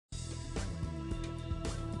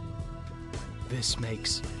This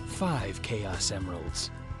makes 5 Chaos Emeralds.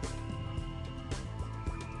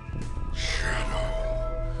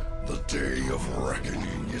 Shadow, the day of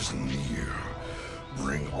reckoning is near.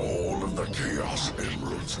 Bring all of the Chaos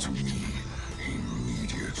Emeralds to me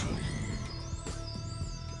immediately.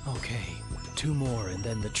 Okay, 2 more and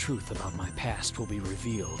then the truth about my past will be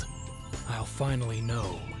revealed. I'll finally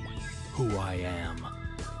know who I am.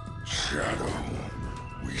 Shadow,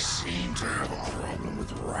 we seem to have a problem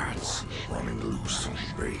with rats running loose on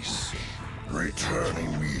base. Return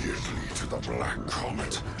immediately to the Black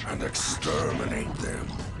Comet and exterminate them.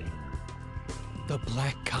 The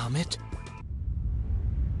Black Comet?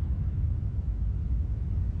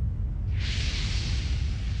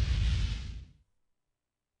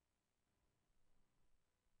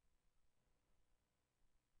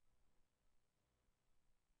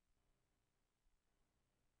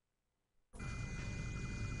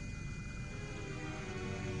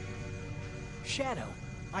 Shadow,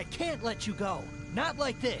 I can't let you go. Not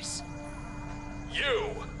like this.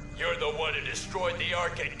 You're the one who destroyed the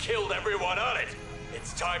Ark and killed everyone on it.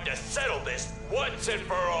 It's time to settle this once and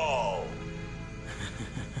for all.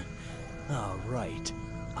 All right.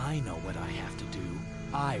 I know what I have to do.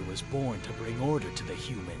 I was born to bring order to the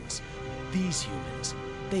humans. These humans,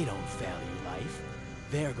 they don't value life.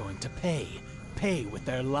 They're going to pay with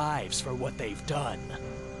their lives for what they've done.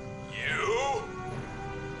 You?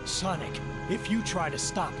 Sonic, if you try to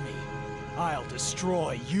stop me, I'll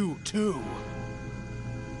destroy you too.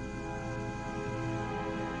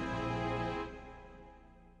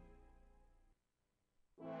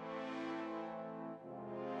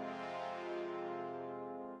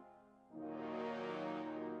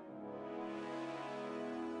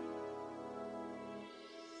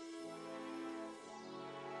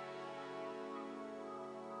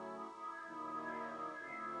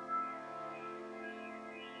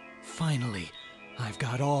 Finally, I've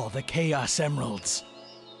got all the Chaos Emeralds.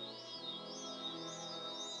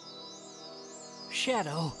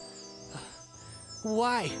 Shadow,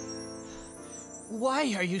 why?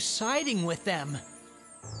 Why are you siding with them?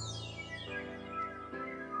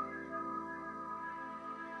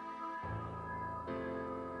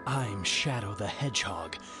 I'm Shadow the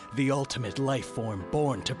Hedgehog, the ultimate life form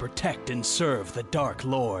born to protect and serve the Dark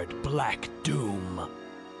Lord, Black Doom.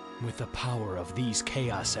 With the power of these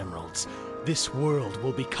Chaos Emeralds, this world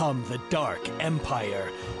will become the Dark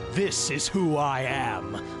Empire. This is who I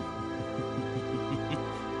am.